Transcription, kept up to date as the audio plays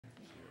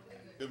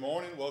Good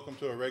morning. Welcome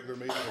to a regular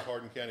meeting of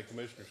Hardin County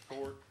Commissioners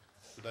Court.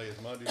 Today is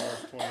Monday,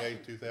 March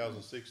 28,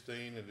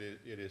 2016.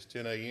 It is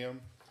 10 a.m.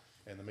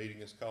 and the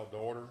meeting is called to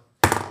order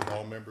with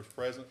all members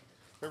present.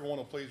 Everyone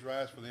will please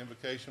rise for the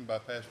invocation by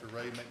Pastor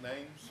Ray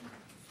McNames.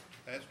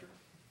 Pastor.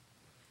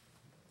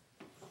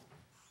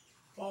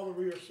 Father,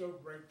 we are so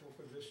grateful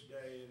for this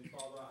day, and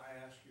Father,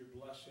 I ask your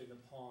blessing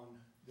upon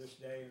this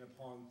day and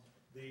upon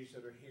these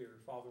that are here.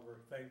 Father, we're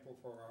thankful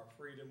for our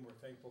freedom. We're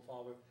thankful,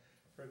 Father,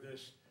 for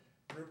this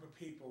group of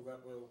people that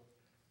will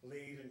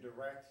lead and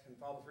direct, and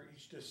Father, for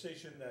each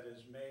decision that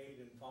is made,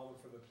 and Father,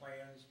 for the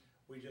plans,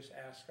 we just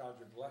ask God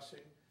your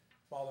blessing.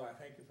 Father, I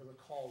thank you for the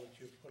call that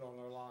you've put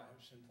on our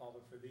lives, and Father,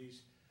 for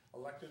these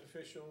elected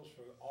officials,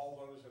 for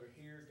all those that are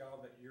here, God,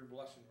 that your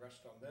blessing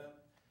rest on them,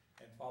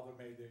 and Father,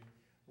 may they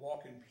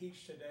walk in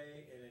peace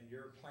today and in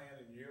your plan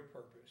and your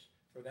purpose.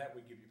 For that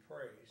we give you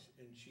praise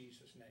in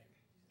Jesus' name.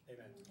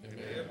 Amen.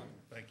 Amen.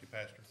 Thank you,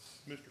 Pastor.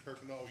 Mr.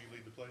 Kirkendall, will you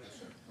lead the pledge?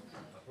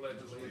 I pledge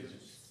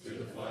allegiance to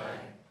the flag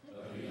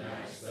of the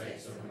United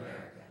States of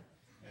America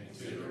and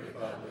to the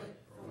republic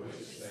for which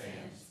it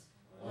stands,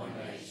 one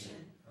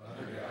nation,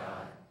 under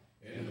God,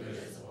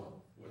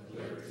 indivisible, with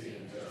liberty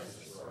and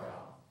justice for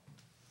all.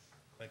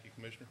 Thank you,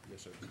 Commissioner.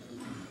 Yes, sir.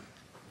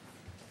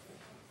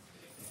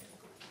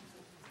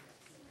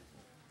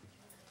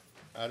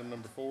 Item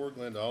number 4,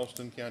 Glenda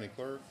Alston, County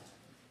Clerk.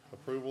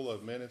 Approval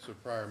of minutes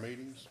of prior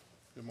meetings.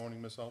 Good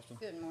morning, Ms. Alston.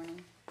 Good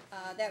morning.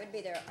 That would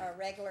be our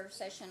regular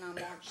session on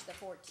March the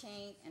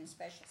 14th and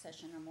special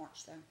session on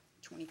March the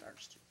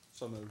 21st.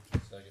 So moved.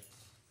 Second.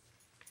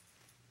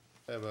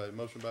 Have a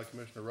motion by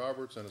Commissioner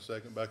Roberts and a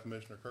second by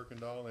Commissioner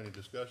Kirkendall. Any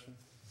discussion?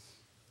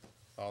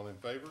 All in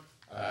favor?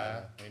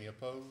 Aye. Any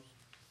opposed?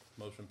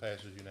 Motion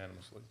passes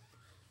unanimously.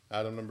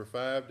 Item number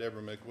 5,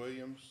 Deborah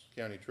McWilliams,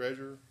 County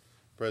Treasurer.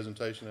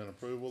 Presentation and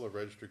approval of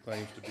registered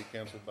claims to be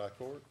canceled by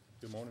court.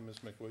 Good morning,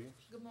 Ms.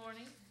 McWilliams. Good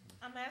morning.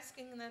 I'm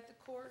asking that the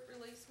court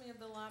release me of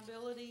the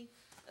liability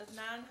of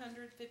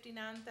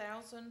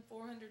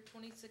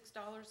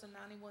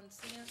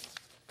 $959,426.91.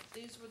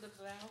 These were the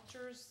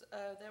vouchers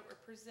that were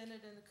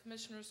presented in the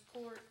Commissioner's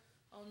Court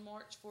on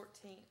March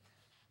 14th.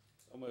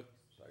 So moved.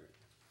 Second.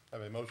 I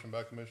have a motion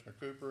by Commissioner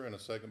Cooper and a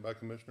second by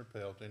Commissioner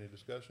Pelt. Any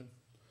discussion?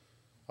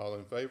 All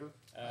in favor?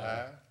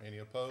 Aye. Any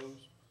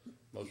opposed?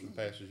 Motion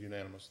passes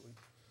unanimously.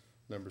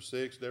 Number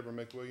 6, Deborah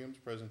McWilliams,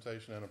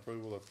 presentation and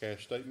approval of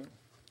cash statement.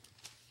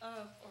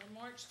 For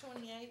March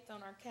 28th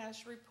on our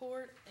cash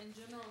report and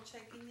general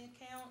checking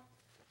account,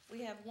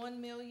 we have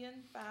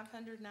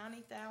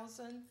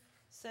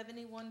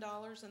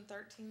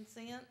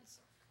 $1,590,071.13.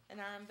 In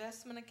our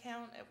investment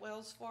account at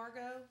Wells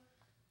Fargo,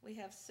 we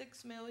have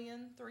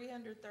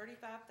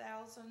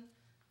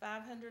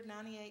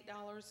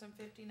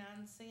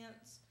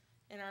 $6,335,598.59.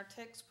 In our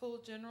tax pool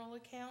general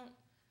account,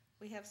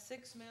 we have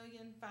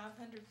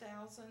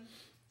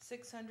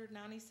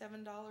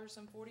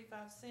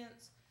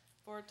 $6,500,697.45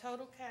 for a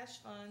total cash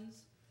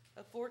funds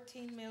of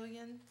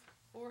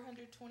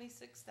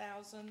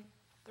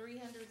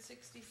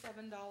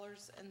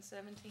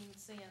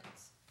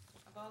 $14,426,367.17.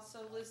 I've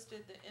also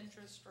listed the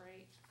interest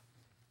rate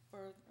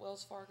for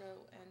Wells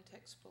Fargo and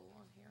tax pool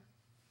on here.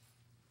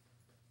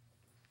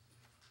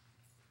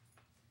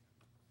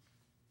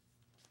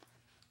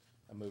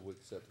 I move we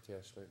accept the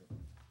cash statement.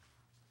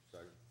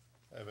 Second.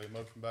 I have a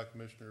motion by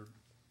Commissioner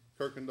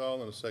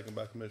Kirkendall and a second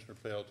by Commissioner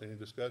Pelt. Any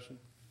discussion?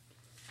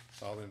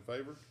 All in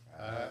favor?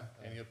 Aye.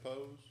 Any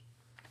opposed?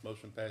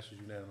 Motion passes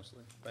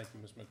unanimously. Thank you,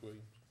 Ms.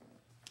 McWilliams.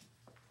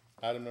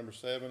 Item number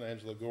 7,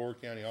 Angela Gore,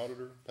 County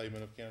Auditor,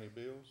 payment of county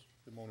bills.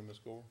 Good morning, Ms.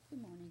 Gore.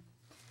 Good morning.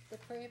 The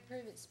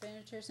pre-approved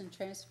expenditures and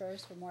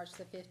transfers for March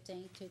the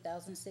 15th,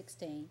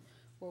 2016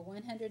 were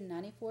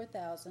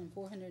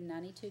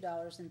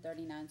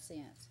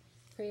 $194,492.39.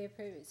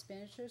 Pre-approved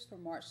expenditures for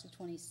March the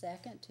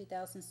 22nd,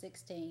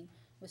 2016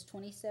 was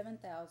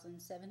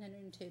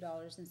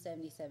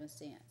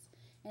 $27,702.77.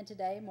 And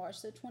today,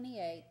 March the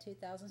 28th,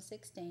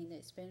 2016, the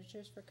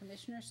expenditures for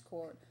Commissioners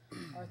Court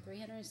are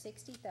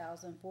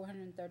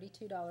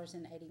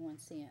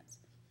 $360,432.81.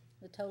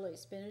 The total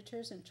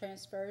expenditures and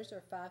transfers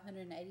are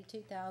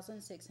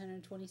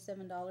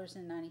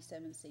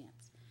 $582,627.97.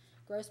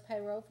 Gross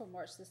payroll for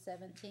March the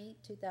 17th,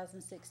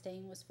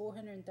 2016 was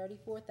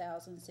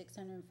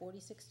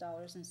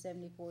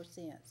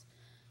 $434,646.74.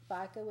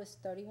 FICA was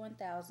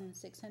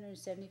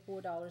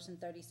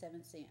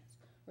 $31,674.37.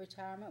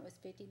 Retirement was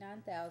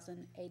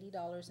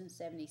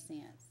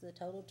 $59,080.70. The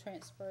total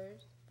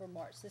transfers for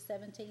March the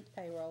 17th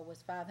payroll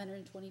was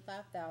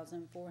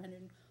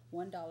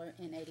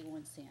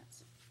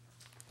 $525,401.81.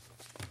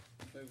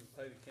 Move to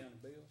pay the county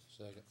bills.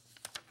 Second.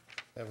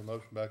 I have a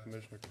motion by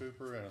Commissioner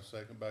Cooper and a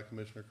second by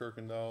Commissioner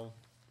Kirkendall.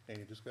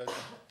 Any discussion?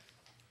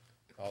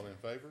 All in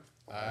favor?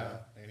 Aye.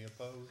 Any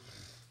opposed?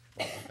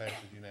 Motion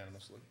passes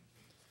unanimously.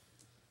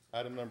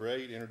 Item number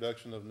 8,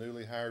 introduction of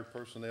newly hired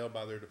personnel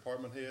by their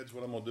department heads.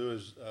 What I'm gonna do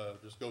is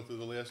just go through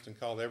the list and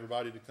call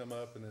everybody to come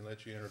up and then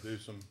let you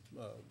introduce them,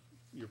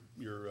 your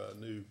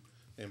new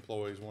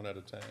employees one at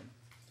a time.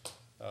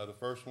 The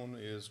first one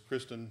is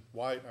Kristen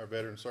White, our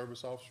Veteran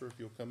Service Officer. If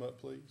you'll come up,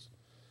 please.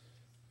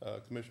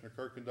 Commissioner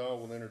Kirkendall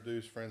will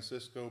introduce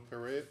Francisco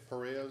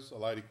Perez, a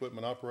light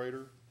equipment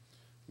operator.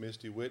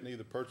 Misty Whitney,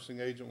 the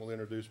purchasing agent, will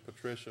introduce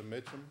Patricia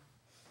Mitchum.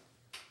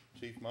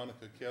 Chief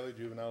Monica Kelly,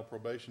 Juvenile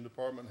Probation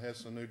Department, has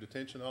some new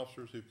detention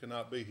officers who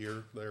cannot be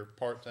here. They're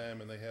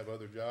part-time and they have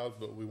other jobs,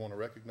 but we want to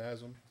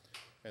recognize them.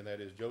 And that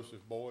is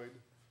Joseph Boyd,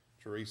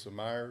 Teresa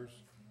Myers,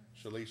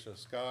 Shalisha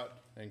Scott,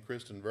 and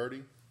Kristen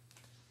Verdi.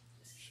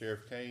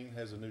 Sheriff Kane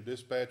has a new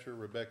dispatcher,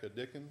 Rebecca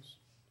Dickens.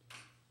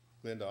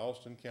 Linda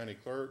Austin, County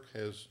Clerk,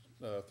 has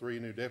 3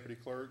 new deputy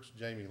clerks,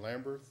 Jamie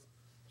Lamberth,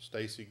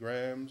 Stacy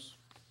Grimes,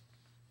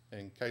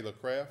 and Kayla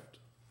Kraft.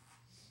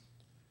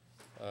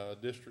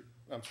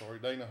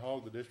 Dana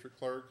Hogg, the district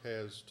clerk,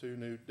 has 2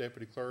 new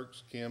deputy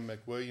clerks, Kim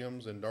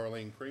McWilliams and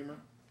Darlene Creamer.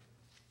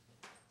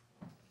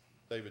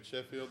 David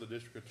Sheffield, the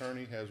district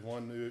attorney, has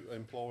 1 new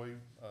employee,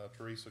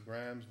 Teresa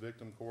Grimes,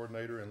 victim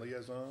coordinator and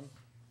liaison.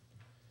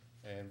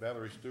 And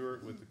Valerie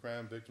Stewart with the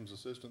Crime Victims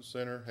Assistance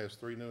Center has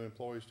 3 new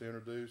employees to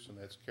introduce, and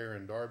that's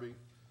Karen Darby,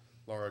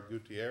 Laura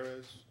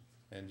Gutierrez,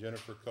 and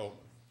Jennifer Coleman.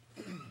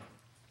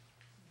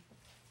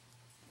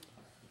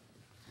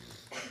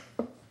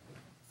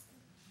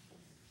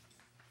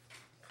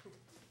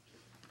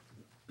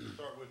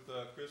 Start with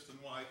Kristen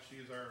White. She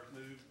is our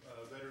new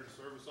Veteran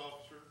Service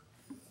Officer.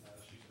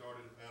 She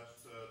started about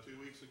 2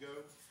 weeks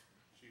ago.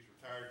 She's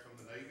retired from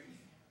the Navy,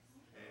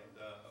 and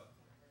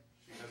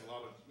she has a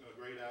lot of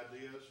great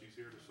ideas. She's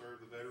here to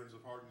serve the veterans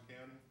of Hardin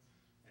County,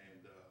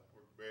 and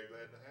we're very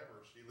glad to have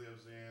her. She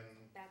lives in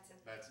Batson.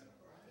 Yes.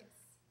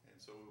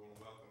 And so we want to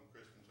welcome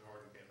Kristen to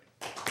Hardin County.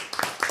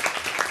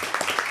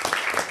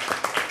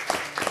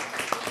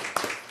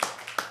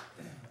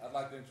 I'd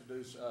like to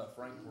introduce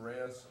Frank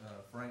Perez.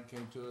 Frank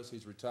came to us.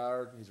 He's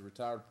retired. He's a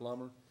retired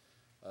plumber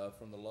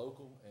from the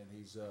local, and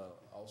he's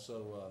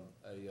also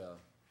a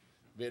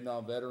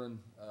Vietnam veteran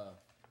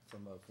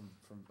from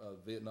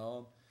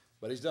Vietnam.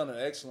 But he's done an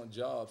excellent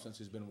job since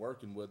he's been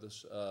working with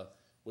us.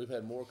 We've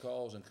had more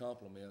calls and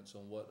compliments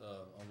on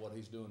what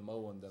he's doing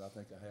mowing than I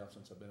think I have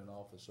since I've been in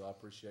office. So I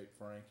appreciate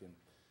Frank and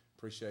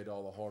appreciate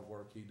all the hard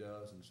work he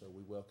does, and so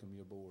we welcome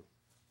you aboard.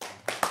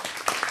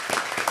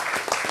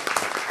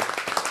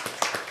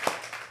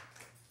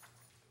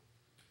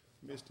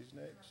 Misty's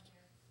next.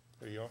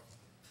 There you are.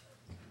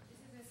 This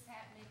is Miss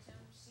Pat Mitchum.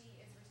 She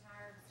is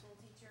retired school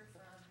teacher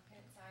from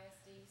Pence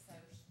ISD, so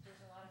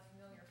there's a lot of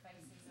familiar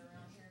faces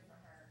around here for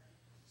her.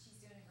 She's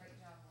doing a great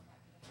job. We're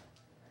happy to have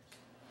her in her.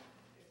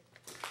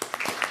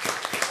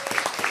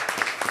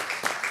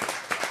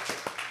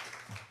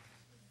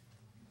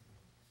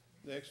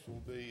 Next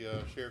will be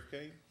Sheriff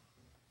Kane.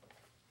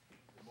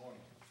 Good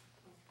morning.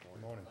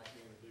 Good morning. I'd like to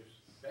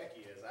introduce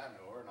Becky as I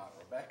know her, not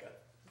Rebecca.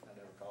 I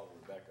never called her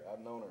Rebecca.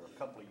 I've known her a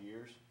couple of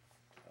years,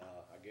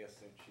 I guess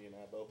since she and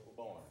I both were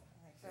born.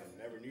 And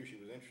never knew she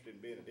was interested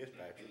in being a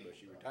dispatcher, but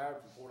she retired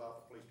from Port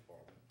Arthur Police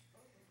Department.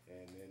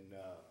 And then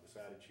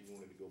decided she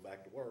wanted to go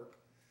back to work.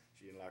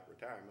 She didn't like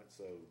retirement,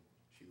 so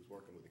she was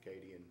working with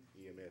Acadian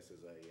EMS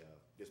as a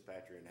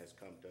dispatcher and has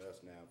come to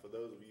us now. For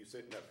those of you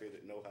sitting up here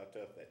that know how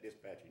tough that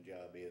dispatching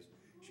job is,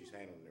 she's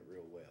handling it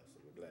real well, so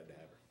we're glad to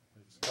have her.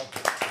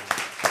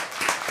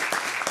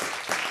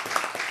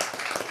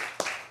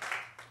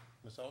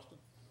 Miss Austin?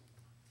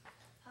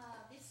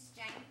 This is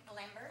Jane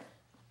Lambert,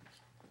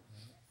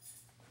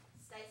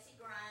 Stacy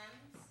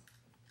Grimes,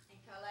 and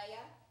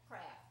Kalea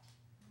Kraft.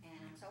 And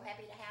I'm so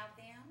happy to have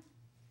them,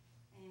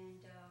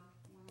 and I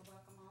want to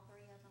welcome all 3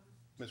 of them.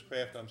 Miss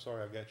Kraft, I'm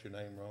sorry I got your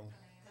name wrong.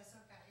 That's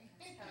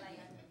okay.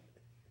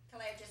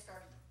 Kalea just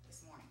started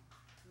this morning,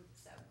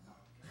 so.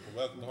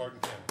 Well, welcome to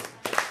Hardin County.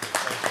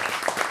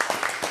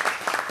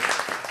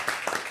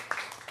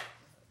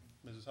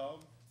 Mrs.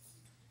 Hogg?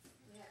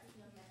 We have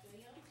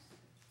Williams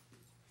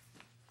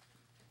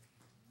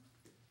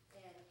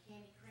and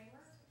Candy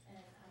Kramer,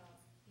 and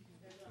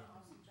they're doing an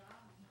awesome job.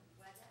 I'm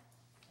glad that.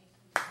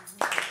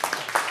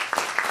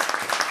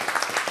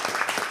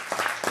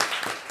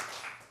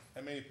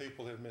 How many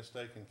people have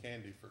mistaken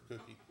candy for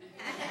cookie?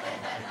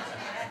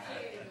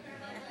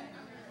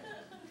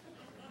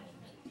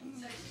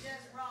 So she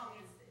does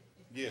wrong.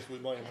 Yes, we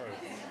blame her.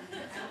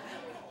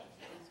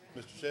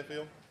 Mr.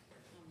 Sheffield?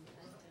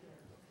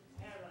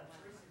 Have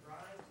Teresa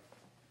Grimes.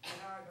 We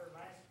hired her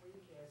last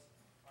week as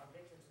our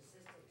Victims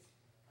Assistance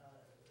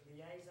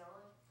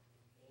liaison,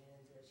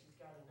 and she's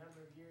got a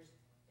number of years'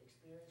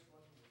 experience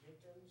working with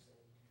victims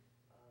and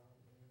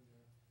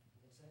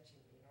such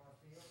in our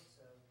field,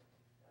 so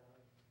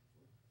we're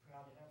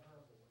proud to have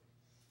her aboard.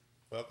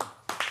 Welcome.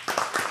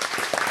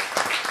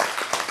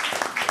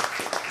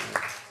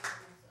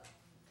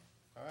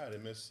 All right,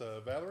 and Miss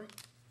Valerie?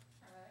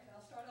 All right,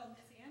 I'll start on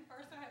this end.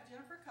 First, I have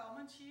Jennifer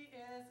Coleman. She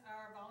is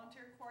our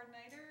volunteer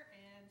coordinator,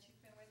 and she's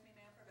been with me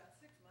now for about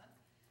 6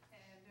 months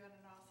and doing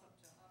an awesome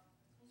job.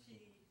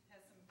 She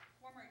has some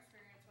former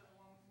experience with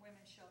a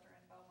women's shelter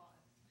in Beaumont.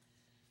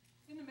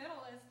 In the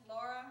middle is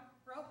Laura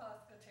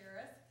Rojas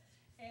Gutierrez,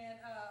 and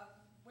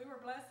we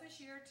were blessed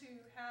this year to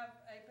have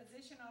a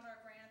position on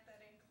our grant that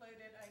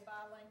included a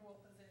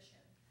bilingual position.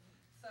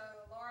 So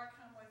Laura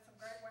came with some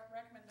great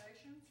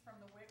recommendations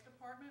from the WIC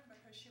department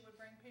because she would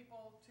bring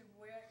people to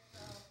WIC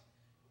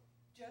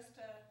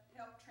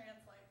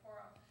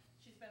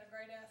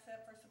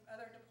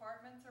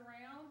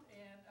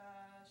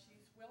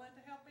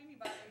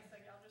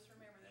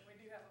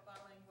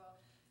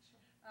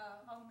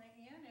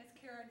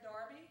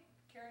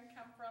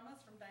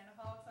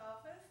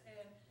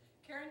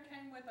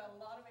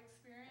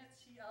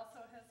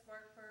also has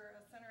worked for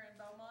a center in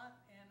Beaumont,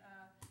 and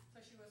so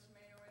she was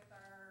familiar with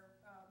our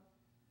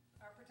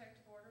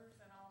protective orders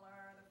and all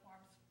our other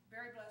forms.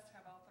 Very blessed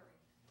to have all three.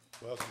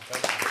 Welcome,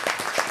 thank you.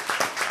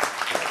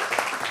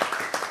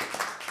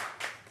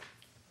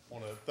 I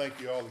want to thank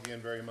you all again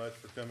very much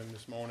for coming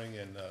this morning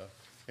and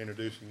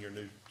introducing your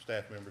new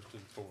staff members to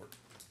the court.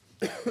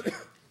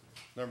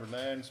 Number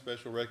 9,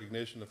 special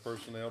recognition of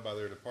personnel by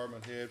their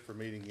department head for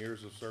meeting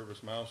years of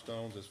service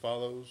milestones as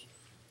follows.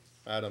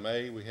 Item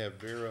A, we have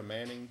Vera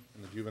Manning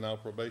in the Juvenile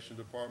Probation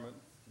Department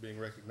being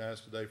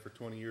recognized today for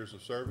 20 years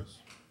of service.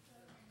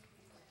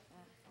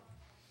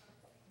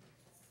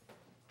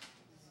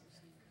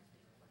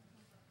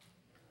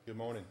 Good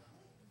morning.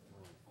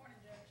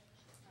 Morning, Judge.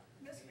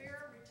 Miss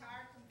Vera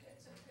retired from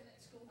Kitts Independent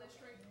School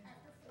District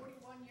after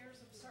 41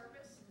 years of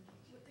service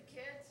with the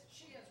kids.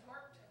 She has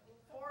worked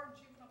for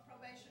juvenile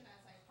probation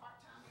as a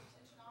part-time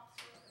detention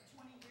officer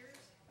for 20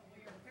 years, and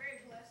we are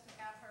very blessed to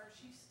have her.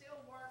 She still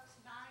works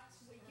nights,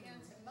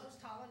 weekends, and most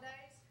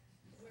holidays.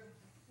 We're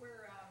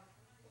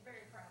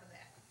very proud of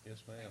that. Yes,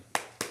 ma'am.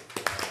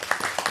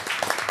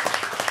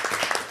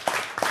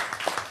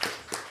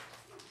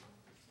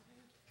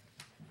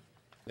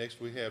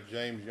 Next, we have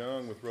James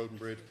Young with Road and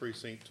Bridge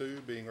Precinct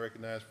 2 being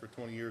recognized for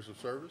 20 years of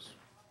service.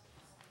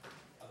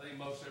 I think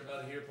most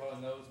everybody here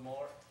probably knows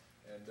Mark,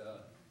 and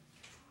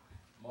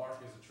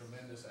Mark is a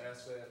tremendous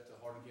asset to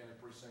Hardin County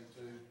Precinct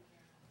 2.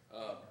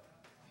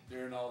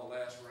 During all the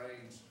last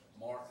rains,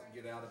 Mark can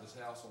get out of his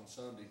house on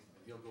Sunday,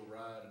 and he'll go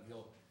ride, and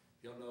he'll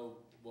know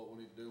what we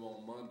need to do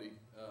on Monday,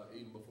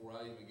 even before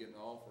I even get in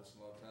the office. A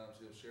lot of times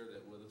he'll share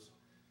that with us,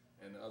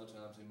 and other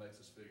times he makes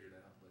us figure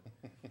it out.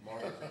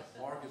 Mark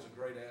is a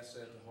great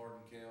asset to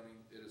Hardin County.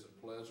 It is a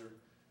pleasure.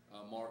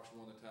 Mark's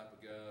one of the type of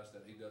guys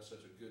that he does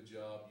such a good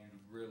job, you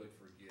really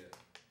forget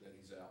that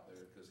he's out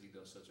there because he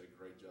does such a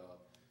great job.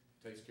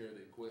 He takes care of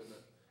the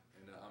equipment,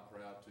 and I'm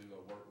proud to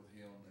work with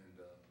him and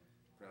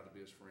proud to be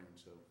his friend.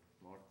 So,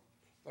 Mark.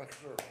 Thank you,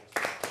 sir. Can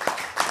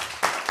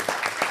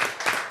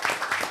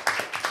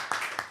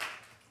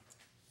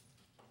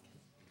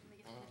we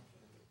get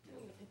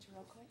a picture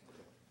real quick?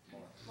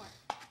 Mark.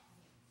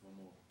 One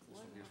more. This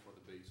one here's for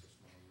the bees.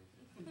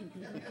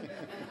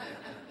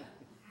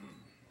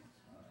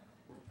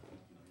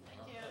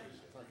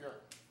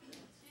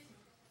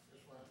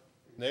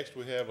 Next,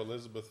 we have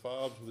Elizabeth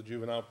Fobbs with the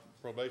Juvenile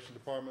Probation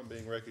Department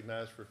being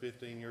recognized for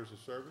 15 years of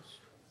service.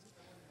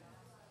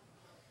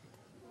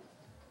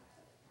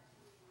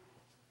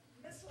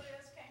 Miss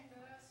Liz came to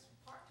us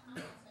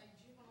part-time as a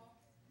juvenile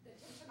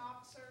detention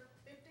officer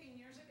 15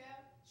 years ago.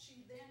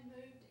 She then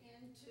moved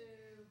into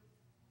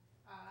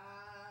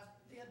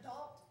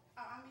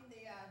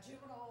the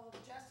Juvenile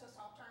Justice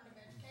Alternative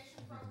Education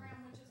Program,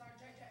 which is our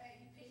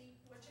JJAEP,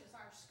 which is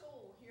our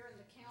school here in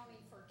the county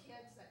for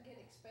kids that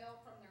get expelled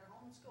from their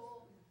home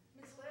school.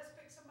 Miss Liz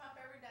picks them up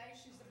every day.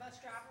 She's the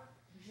bus driver.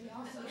 She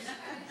also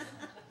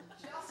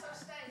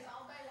stays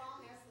all day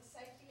long as the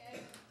safety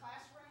aide in the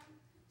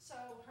classroom. So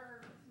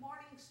her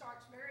morning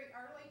starts very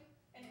early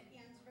and it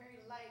ends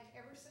very late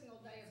every single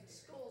day of the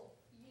school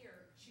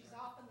year. She's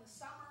off in the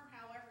summer,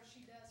 however,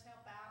 she does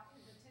help out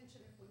in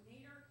detention if we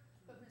need her.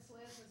 But Miss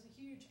Liz is a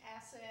huge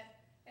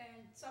asset,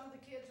 and some of the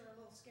kids are a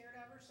little scared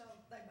of her, so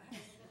they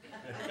behave a little bit.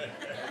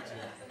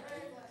 So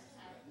very blessed to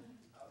have her.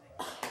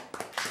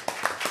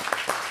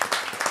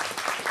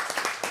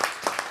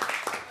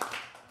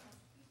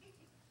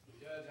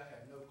 Judge, I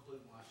have no clue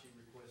why she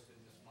requested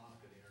Miss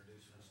Monica to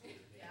introduce her instead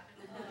of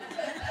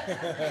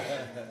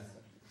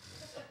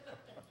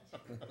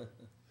me.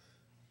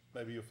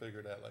 Maybe you'll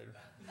figure it out later.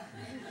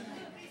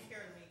 He's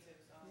scared of me too,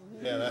 so.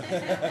 Yeah,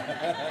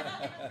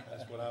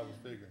 that's what I was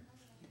figuring.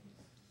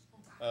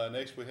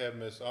 Next, we have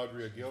Miss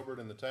Audrey Gilbert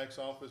in the tax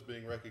office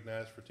being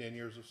recognized for 10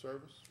 years of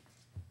service.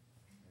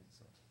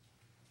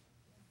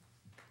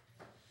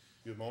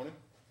 Good morning.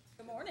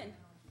 Good morning.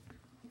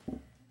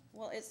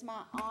 Well, it's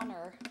my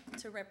honor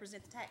to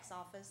represent the tax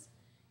office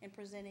in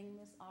presenting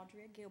Miss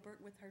Audrey Gilbert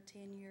with her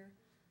 10-year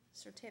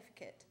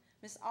certificate.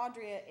 Miss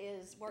Audrey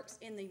works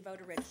in the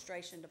voter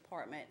registration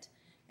department,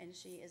 and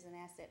she is an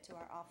asset to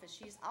our office.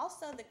 She's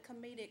also the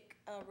comedic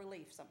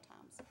relief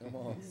sometimes. Come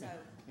on. So,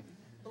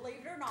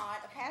 believe it or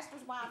not, a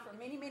pastor's wife for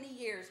many, many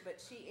years,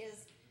 but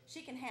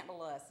she can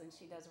handle us, and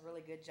she does a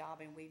really good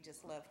job, and we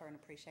just love her and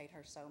appreciate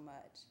her so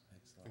much.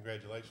 Excellent.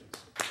 Congratulations.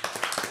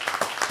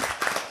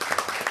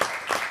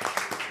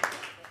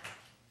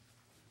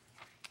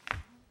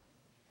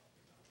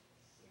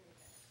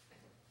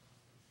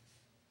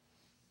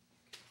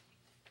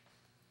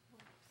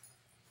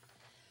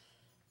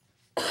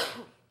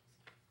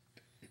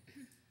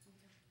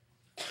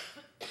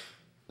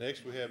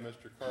 Next, we have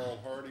Mr. Carl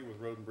Hardin with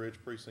Road and Bridge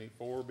Precinct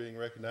 4 being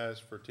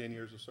recognized for 10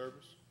 years of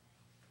service.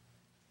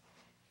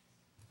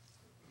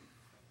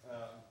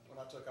 When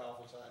I took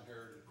office, I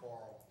inherited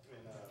Carl,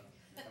 and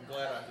I'm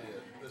glad I did.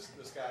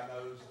 This guy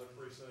knows the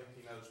precinct.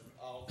 He knows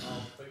all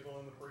the people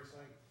in the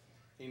precinct.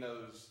 He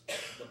knows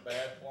the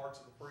bad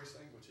parts of the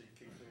precinct, which he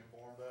keeps me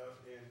informed of,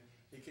 and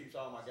he keeps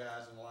all my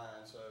guys in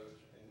line. So,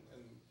 and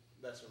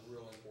that's a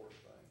real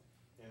important thing.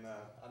 And,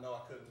 I know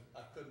I couldn't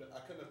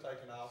have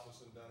taken office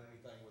and done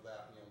anything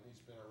without him. He's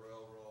been a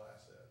real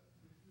asset.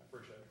 I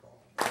appreciate it, Carl.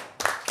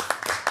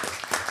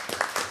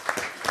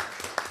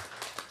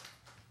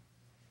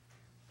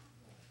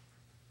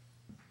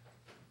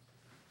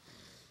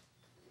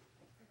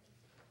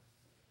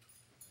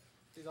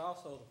 He's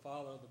also the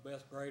father of the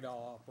best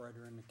gradall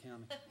operator in the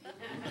county.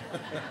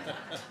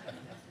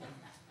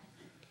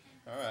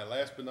 All right,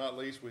 last but not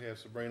least, we have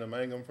Sabrina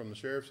Mangum from the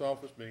Sheriff's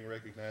Office being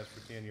recognized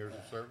for 10 years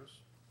of service.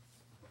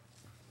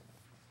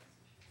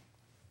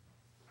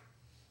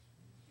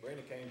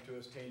 Brenda came to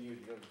us 10 years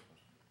ago.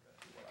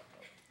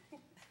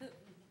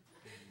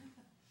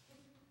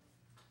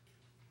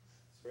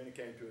 Brenda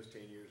came to us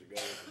 10 years ago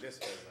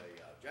just as a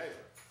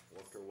jailer,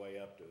 worked her way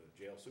up to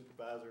jail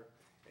supervisor,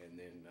 and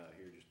then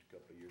here just a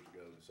couple of years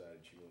ago decided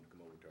she wanted to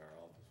come over to our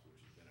office, which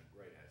has been a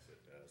great asset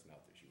to us.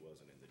 Not that she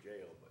wasn't in the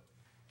jail, but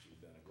she's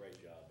done a great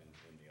job in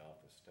the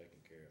office,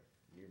 taking care of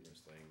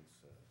numerous things,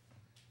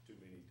 too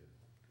many to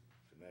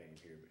name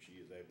here, but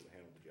she is able to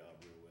handle the job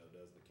real well,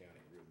 does the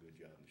county a real good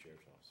job, and the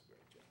sheriff's office a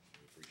great job.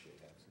 We appreciate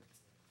having her.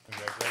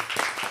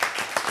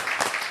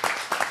 Congratulations.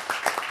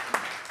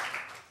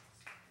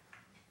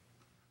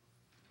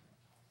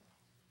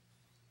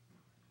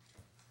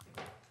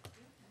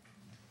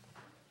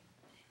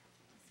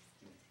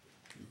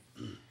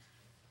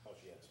 Oh,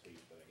 she had a speech,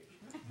 but I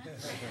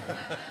guess.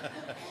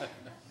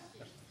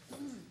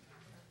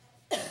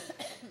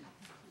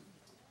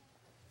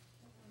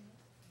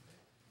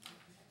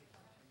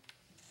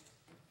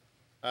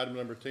 Item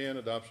number 10,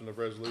 adoption of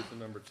resolution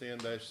number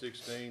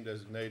 10-16,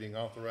 designating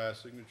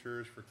authorized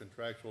signatures for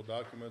contractual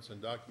documents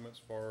and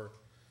documents for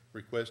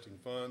requesting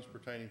funds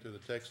pertaining to the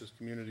Texas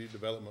Community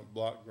Development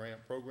Block Grant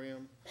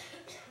Program,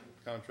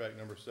 contract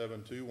number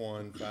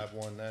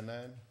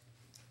 7215199.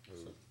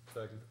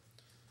 Second.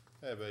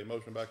 I have a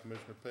motion by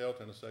Commissioner Pelt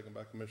and a second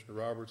by Commissioner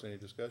Roberts. Any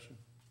discussion?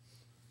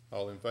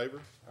 All in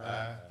favor?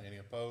 Aye. Any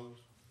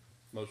opposed?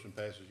 Motion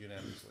passes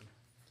unanimously.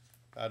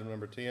 Item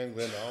number 10,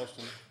 Glenda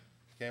Austin,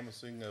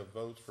 canvassing of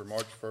votes for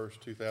March 1st,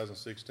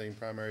 2016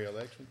 primary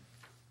election.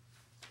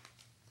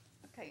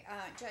 Okay,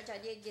 Judge, I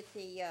did get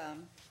the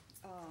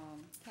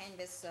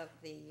canvass of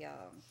the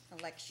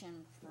election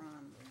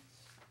from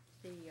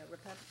the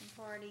Republican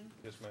Party,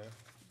 Yes, ma'am.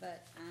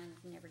 but I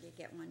never did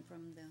get one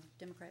from the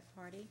Democrat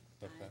Party.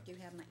 I Okay. do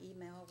have my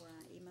email where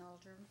I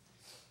emailed her,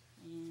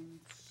 and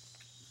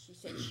she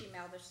said she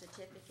mailed her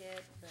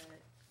certificate, but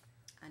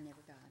I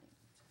never got it.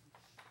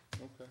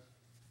 Okay.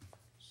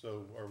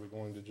 So are we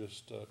going to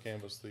just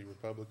canvass the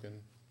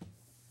Republican?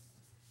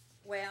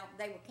 Well,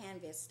 they were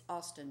canvassed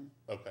Austin.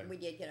 Okay. We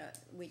did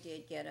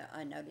get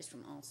a notice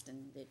from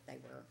Austin that they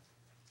were,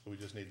 So we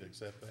just need to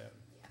accept that?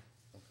 yeah.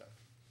 Okay.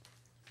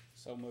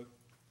 So moved.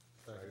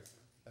 I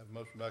have a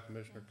motion by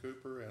Commissioner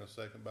Cooper and a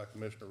second by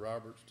Commissioner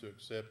Roberts to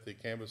accept the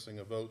canvassing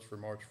of votes for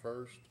March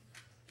 1st,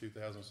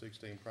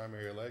 2016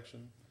 primary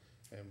election.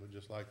 And we'd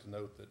just like to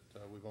note that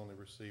we've only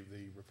received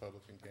the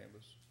Republican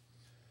canvass.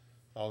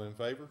 All in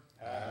favor?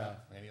 Aye.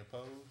 Any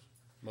opposed?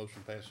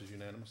 Motion passes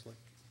unanimously.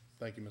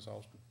 Thank you, Ms.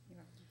 Austin. You're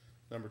welcome.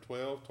 Number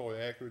 12, Toy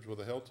Ackridge with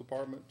the Health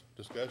Department.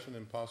 Discussion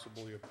and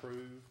possibly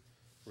approve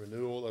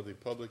renewal of the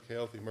Public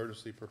Health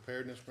Emergency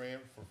Preparedness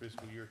Grant for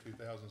fiscal year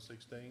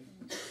 2016.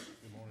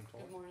 Good morning, Toy.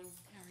 Good morning,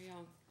 how are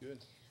y'all?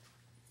 Good.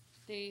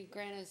 The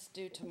grant is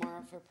due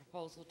tomorrow for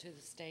proposal to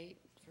the state,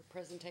 for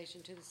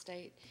presentation to the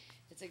state.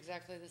 It's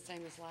exactly the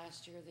same as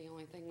last year. The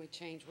only thing we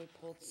changed, we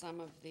pulled some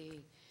of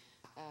the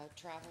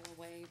travel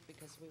away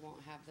because we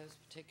won't have those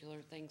particular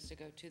things to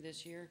go to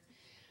this year.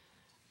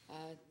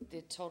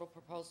 The total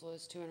proposal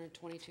is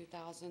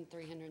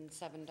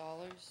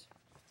 $222,307.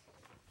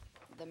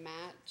 The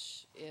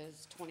match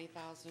is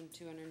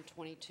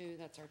 $20,222.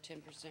 That's our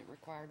 10%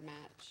 required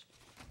match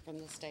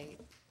from the state.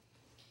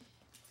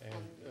 And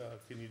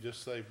can you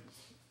just say,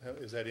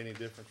 is that any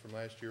different from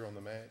last year on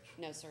the match?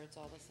 No, sir, it's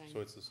all the same. So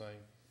it's the same?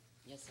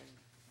 Yes, sir.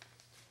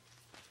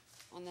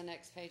 On the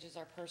next page is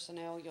our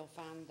personnel. You'll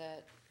find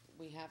that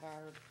we have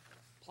our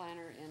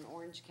planner in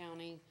Orange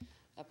County,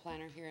 a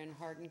planner here in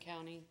Hardin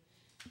County,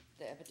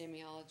 the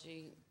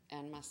epidemiology,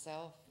 and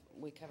myself.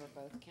 We cover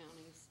both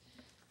counties.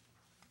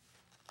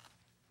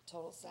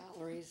 Total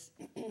salaries,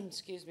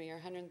 excuse me, are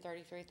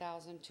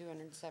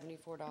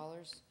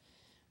 $133,274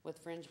 with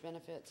fringe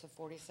benefits of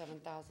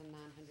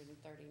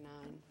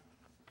 $47,939.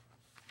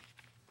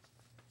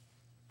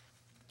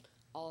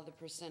 All of the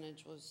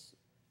percentages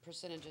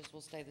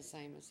will stay the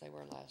same as they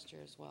were last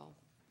year as well.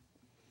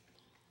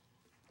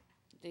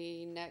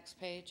 The next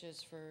page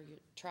is for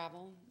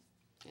travel,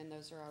 and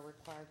those are our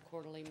required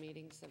quarterly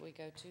meetings that we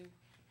go to.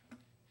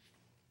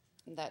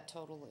 That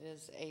total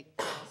is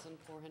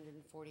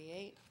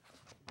 $8,448.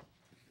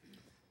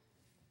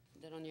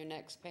 Then on your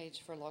next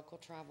page for local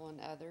travel and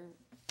other,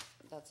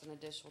 that's an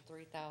additional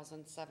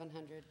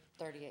 $3,738,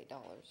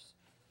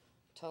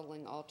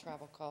 totaling all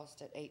travel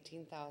costs at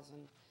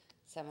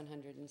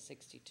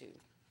 $18,762.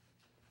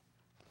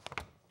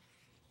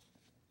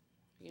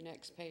 Your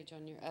next page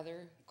on your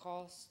other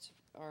costs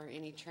are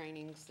any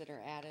trainings that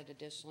are added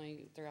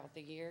additionally throughout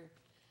the year.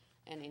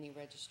 and any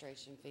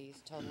registration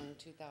fees totaling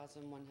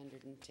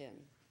 $2,110.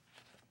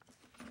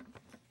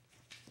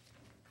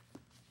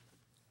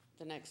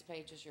 The next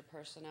page is your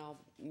personnel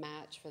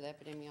match for the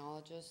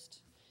epidemiologist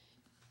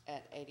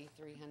at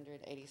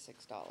 $8,386.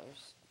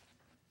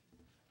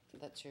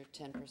 That's your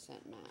 10%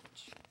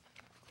 match.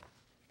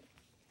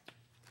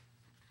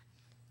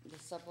 The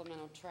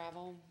supplemental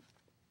travel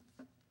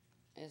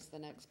is the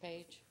next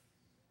page,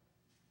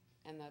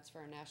 and that's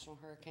for a National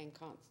Hurricane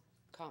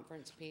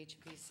Conference,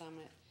 PHP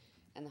Summit,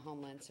 and the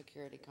Homeland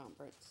Security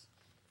Conference,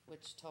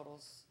 which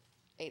totals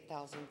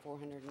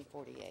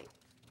 $8,448.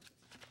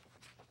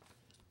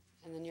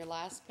 And then your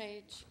last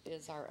page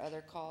is our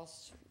other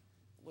costs,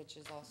 which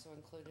is also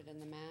included in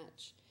the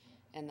match,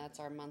 and that's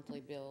our monthly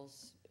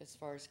bills as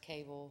far as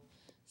cable,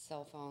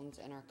 cell phones,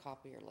 and our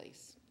copier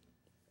lease,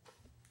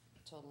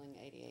 totaling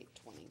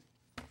 $88.20.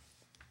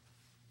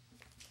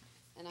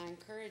 And I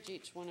encourage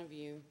each one of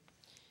you,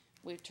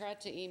 we've tried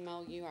to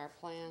email you our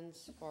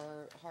plans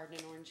for Hardin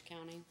and Orange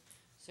County,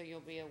 so you'll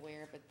be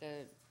aware, but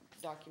the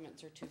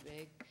documents are too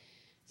big.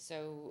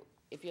 So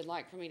if you'd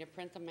like for me to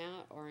print them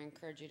out or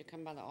encourage you to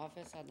come by the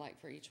office, I'd like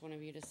for each one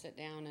of you to sit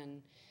down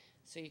and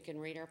so you can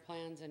read our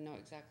plans and know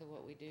exactly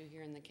what we do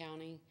here in the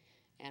county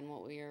and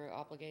what we are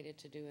obligated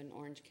to do in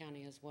Orange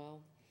County as well.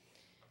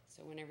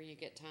 So whenever you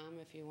get time,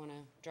 if you want to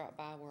drop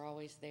by, we're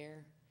always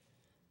there.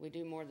 We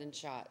do more than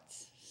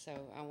shots, so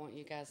I want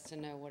you guys to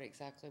know what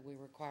exactly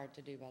we're required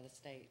to do by the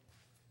state.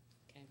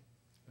 Okay?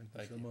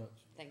 Thank you so much.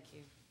 Thank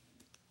you.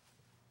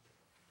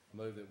 I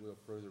move that we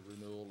approve the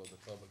renewal of the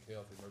Public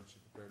Health Emergency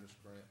Preparedness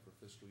Grant for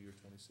fiscal year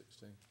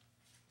 2016.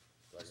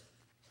 Second.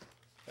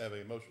 Have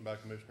a motion by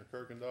Commissioner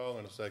Kirkendall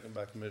and a second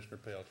by Commissioner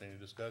Pelt. Any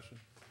discussion?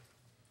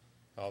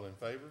 All in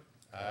favor?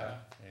 Aye.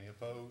 Any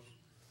opposed?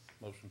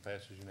 Motion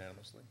passes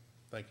unanimously.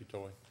 Thank you,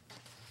 Toy.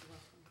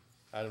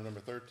 Item number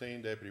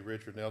 13, Deputy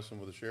Richard Nelson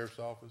with the Sheriff's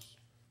Office.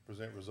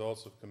 Present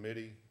results of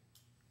committee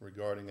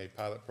regarding a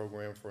pilot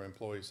program for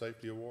Employee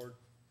Safety Award.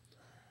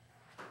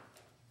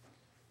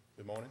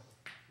 Good morning.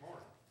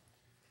 Morning.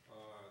 The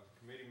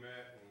committee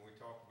met and we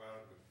talked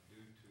about it, but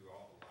due to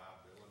all the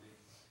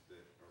liabilities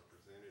that are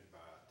presented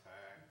by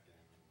TAC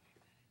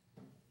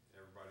and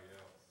everybody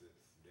else,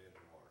 it's dead in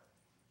the water.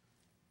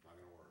 Not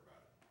gonna worry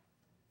about it.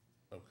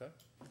 Okay.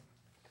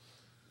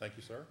 Thank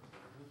you, sir.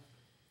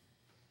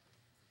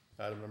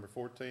 Item number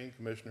 14,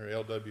 Commissioner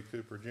L.W.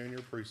 Cooper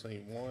Jr.,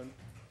 Precinct 1,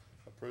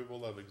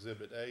 approval of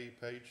Exhibit A,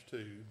 page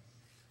 2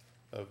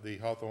 of the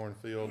Hawthorne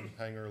Field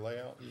hangar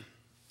layout.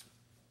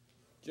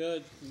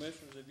 Judge,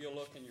 Commissioners, if you'll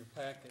look in your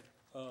packet,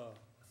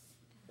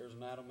 there's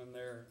an item in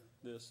there,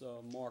 this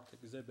marked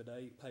Exhibit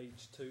A,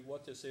 page 2.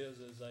 What this is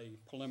a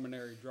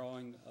preliminary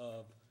drawing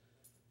of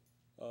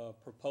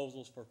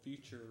proposals for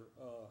future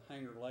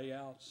hangar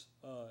layouts.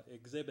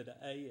 Exhibit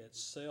A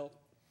itself,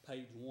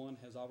 page 1,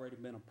 has already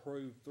been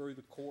approved through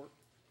the court,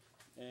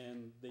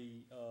 and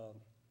the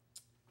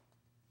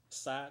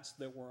sites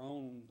that were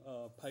on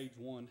page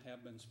 1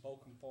 have been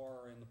spoken for,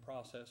 are in the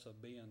process of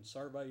being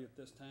surveyed at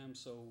this time,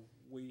 so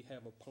we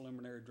have a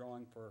preliminary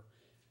drawing for,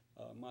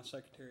 my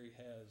secretary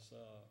has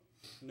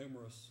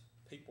numerous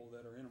people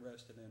that are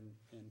interested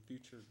in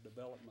future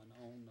development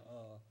on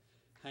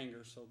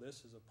hangars, so this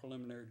is a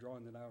preliminary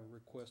drawing that I would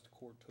request the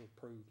court to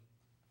approve.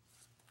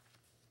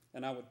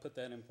 And I would put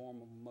that in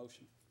form of a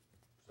motion.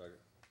 Second.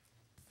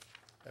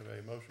 Have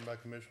a motion by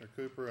Commissioner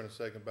Cooper and a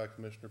second by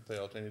Commissioner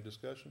Pelt. Any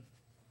discussion?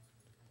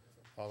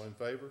 All in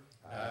favor?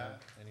 Aye.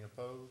 Any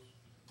opposed?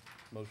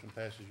 Motion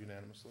passes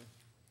unanimously.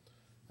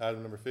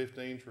 Item number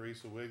 15,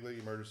 Teresa Wigley,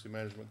 Emergency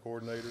Management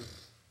Coordinator.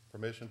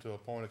 Permission to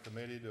appoint a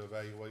committee to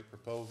evaluate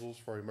proposals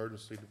for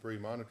emergency debris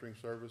monitoring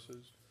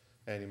services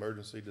and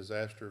emergency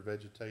disaster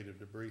vegetative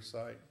debris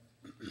site.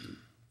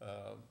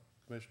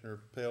 Commissioner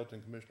Pelt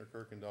and Commissioner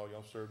Kirkendall,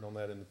 y'all served on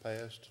that in the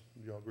past.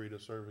 Do y'all agree to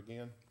serve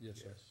again? Yes,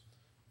 sir.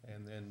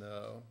 And then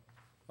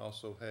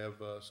also have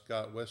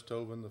Scott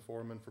Westhoven, the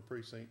foreman for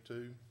Precinct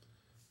 2,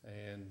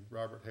 and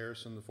Robert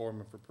Harrison, the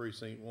foreman for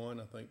Precinct 1.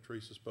 I think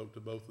Teresa spoke to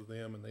both of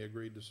them, and they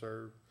agreed to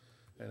serve.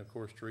 And of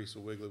course, Teresa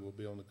Wigley will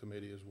be on the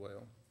committee as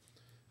well.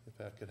 If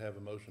I could have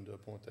a motion to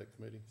appoint that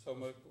committee. So,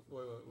 wait,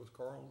 was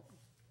Carl,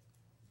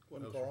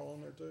 wasn't No, sir. Carl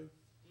on there too? Do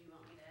you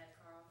want me to add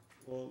Carl?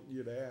 Well,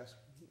 you'd ask,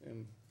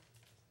 and,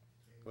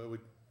 Well, we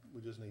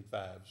just need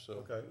 5, so.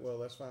 okay, well,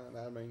 that's fine.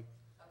 I mean,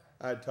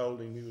 Okay. I told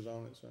him he was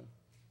on it, so.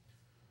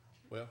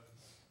 Well,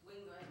 We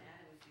can go ahead and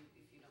add him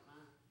if you don't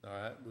mind. all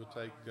right, we'll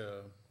take,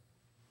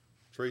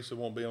 Teresa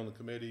won't be on the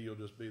committee. You'll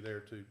just be there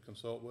to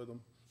consult with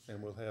them.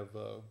 And we'll have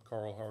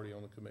Carl Hardy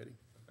on the committee.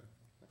 Okay,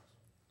 thanks.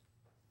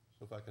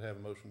 So if I could have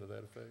a motion to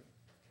that effect.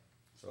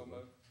 So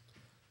moved.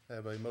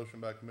 Have a motion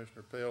by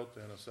Commissioner Pelt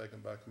and a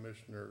second by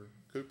Commissioner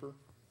Cooper.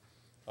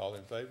 All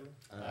in favor?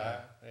 Aye.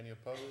 Any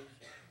opposed?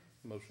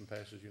 Motion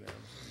passes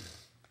unanimously.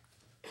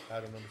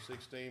 Item number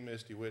 16,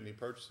 Misty Whitney,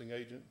 Purchasing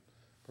Agent.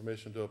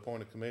 Permission to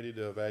appoint a committee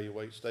to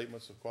evaluate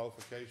statements of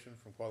qualification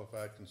from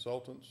qualified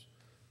consultants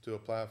to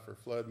apply for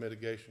flood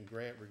mitigation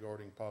grant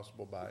regarding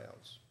possible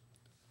buyouts.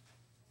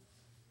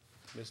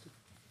 Misty?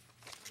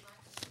 I'd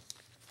like to,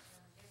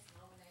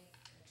 nominate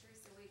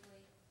Teresa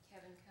Wigley,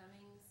 Kevin Cummings,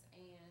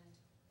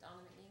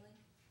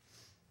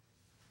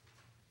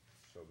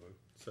 So moved.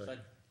 Second.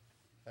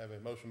 I have a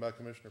motion by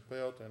Commissioner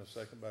Pelt and a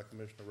second by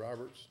Commissioner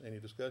Roberts. Any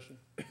discussion?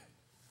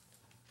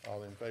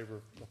 All in favor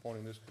of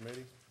appointing this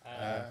committee?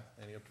 Aye.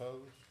 Any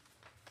opposed?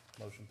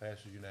 Motion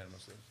passes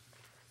unanimously.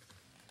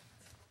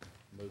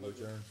 Move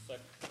adjourned.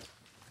 Second.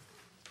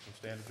 We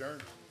stand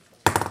adjourned.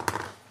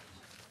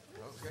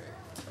 Okay.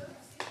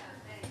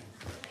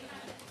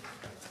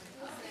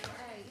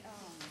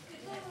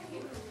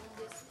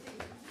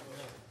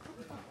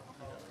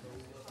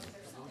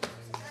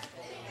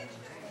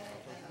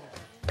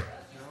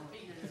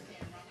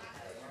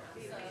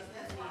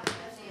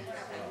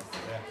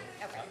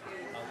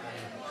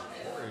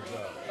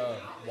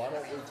 Why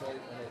don't we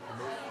take, on that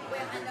committee,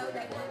 Well, I know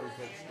they why don't we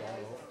will. take Scott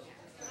off?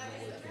 And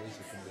that way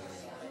Teresa can be,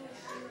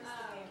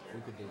 we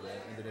could do that,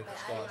 and then if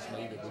Scott's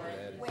needed, we could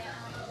add it. Well,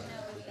 I don't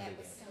know if that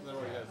was Then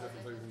something. we have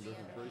different people from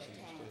different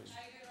precincts too.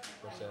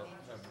 What's that?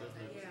 Have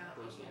different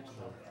precincts.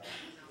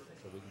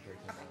 So we can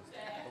take him off.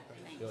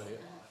 Go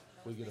ahead.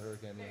 We get a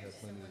hurricane, we'll have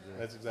plenty to do.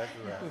 That's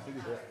exactly right.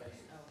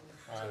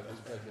 So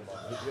just take him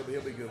off.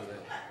 He'll be good with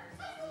that.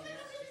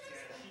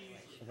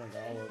 I think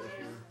all of us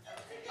here.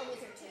 Oh, was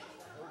there two?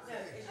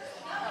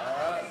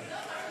 All right.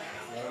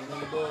 Running in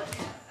the book.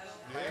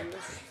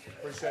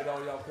 Appreciate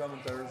all y'all coming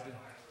Thursday.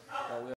 Thought we